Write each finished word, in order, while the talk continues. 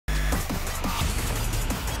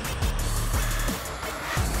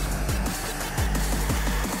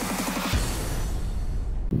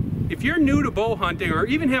If you're new to bow hunting or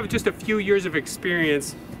even have just a few years of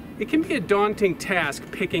experience, it can be a daunting task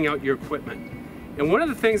picking out your equipment. And one of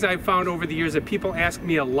the things I've found over the years that people ask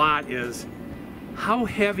me a lot is, how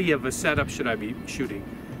heavy of a setup should I be shooting?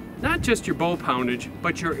 Not just your bow poundage,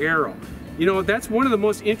 but your arrow. You know, that's one of the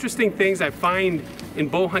most interesting things I find in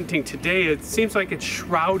bow hunting today. It seems like it's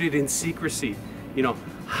shrouded in secrecy. You know,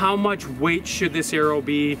 how much weight should this arrow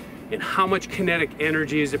be, and how much kinetic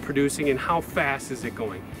energy is it producing, and how fast is it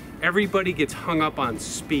going? Everybody gets hung up on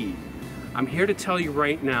speed. I'm here to tell you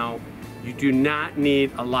right now, you do not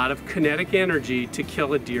need a lot of kinetic energy to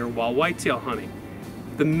kill a deer while whitetail hunting.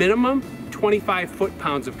 The minimum, 25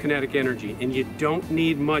 foot-pounds of kinetic energy, and you don't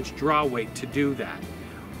need much draw weight to do that.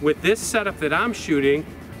 With this setup that I'm shooting,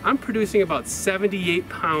 I'm producing about 78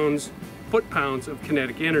 foot-pounds of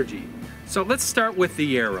kinetic energy. So let's start with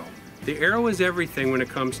the arrow. The arrow is everything when it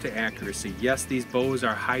comes to accuracy. Yes, these bows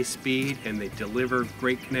are high speed and they deliver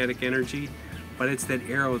great kinetic energy, but it's that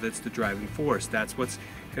arrow that's the driving force. That's what's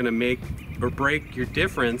gonna make or break your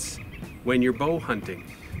difference when you're bow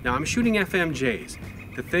hunting. Now, I'm shooting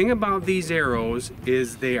FMJs. The thing about these arrows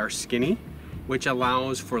is they are skinny, which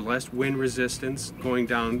allows for less wind resistance going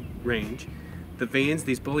down range. The vanes,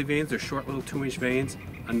 these bully vanes, they're short little 2-inch vanes,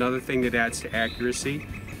 another thing that adds to accuracy.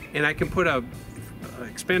 And I can put a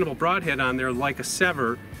expandable broadhead on there like a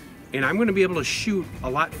Sever, and I'm going to be able to shoot a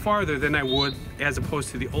lot farther than I would as opposed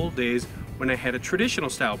to the old days when I had a traditional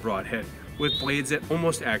style broadhead with blades that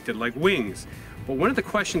almost acted like wings. But one of the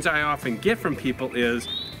questions I often get from people is,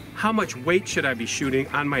 how much weight should I be shooting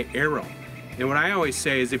on my arrow? And what I always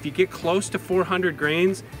say is, if you get close to 400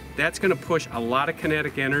 grains, that's going to push a lot of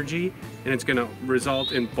kinetic energy, and it's going to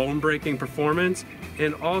result in bone-breaking performance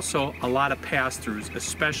and also a lot of pass-throughs,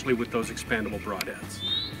 especially with those expandable broadheads.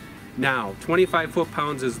 Now, 25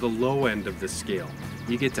 foot-pounds is the low end of the scale.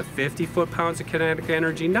 You get to 50 foot-pounds of kinetic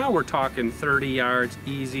energy, now we're talking 30 yards,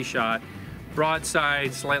 easy shot,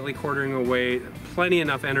 broadside, slightly quartering away, plenty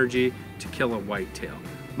enough energy to kill a whitetail.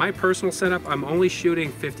 My personal setup, I'm only shooting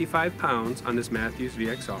 55 pounds on this Matthews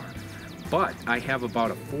VXR, but I have about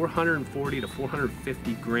a 440 to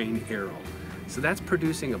 450 grain arrow. So that's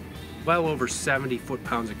producing well over 70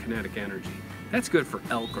 foot-pounds of kinetic energy. That's good for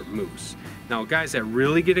elk or moose. Now, guys that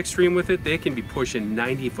really get extreme with it, they can be pushing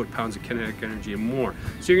 90 foot-pounds of kinetic energy and more.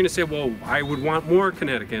 So you're gonna say, well, I would want more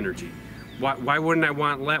kinetic energy. Why wouldn't I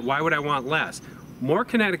want less? Why would I want less? More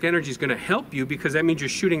kinetic energy is gonna help you because that means you're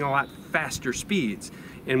shooting a lot faster speeds.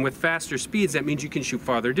 And with faster speeds, that means you can shoot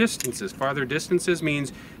farther distances. Farther distances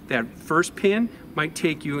means that first pin might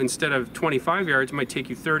take you, instead of 25 yards, might take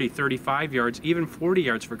you 30, 35 yards, even 40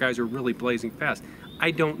 yards for guys who are really blazing fast.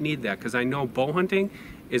 I don't need that because I know bow hunting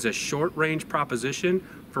is a short range proposition.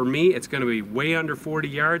 For me, it's gonna be way under 40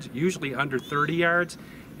 yards, usually under 30 yards.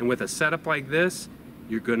 And with a setup like this,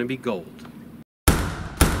 you're gonna be gold.